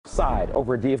outside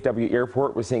over at DFW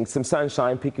Airport. We're seeing some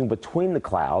sunshine peeking between the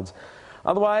clouds.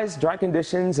 Otherwise, dry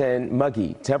conditions and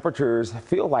muggy. Temperatures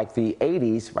feel like the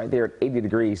 80s, right there at 80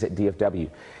 degrees at DFW.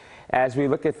 As we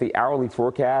look at the hourly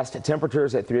forecast,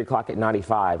 temperatures at 3 o'clock at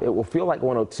 95. It will feel like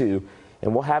 102,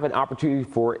 and we'll have an opportunity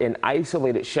for an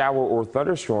isolated shower or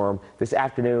thunderstorm this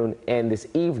afternoon and this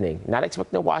evening. Not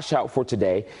expecting a washout for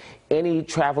today. Any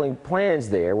traveling plans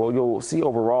there? Well, you'll see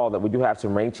overall that we do have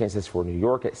some rain chances for New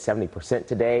York at 70%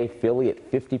 today, Philly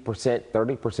at 50%,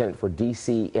 30% for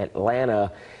D.C.,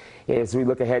 Atlanta. As we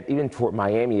look ahead, even toward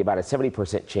Miami, about a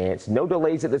 70% chance. No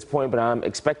delays at this point, but I'm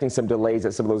expecting some delays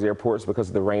at some of those airports because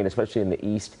of the rain, especially in the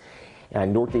east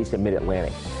and northeast and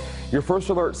mid-Atlantic. Your first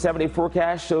alert 7-day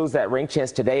forecast shows that rain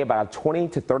chance today about a 20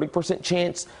 to 30%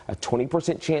 chance, a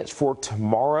 20% chance for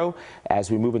tomorrow. As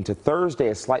we move into Thursday,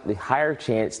 a slightly higher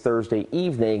chance Thursday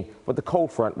evening with the cold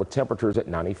front with temperatures at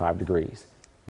 95 degrees.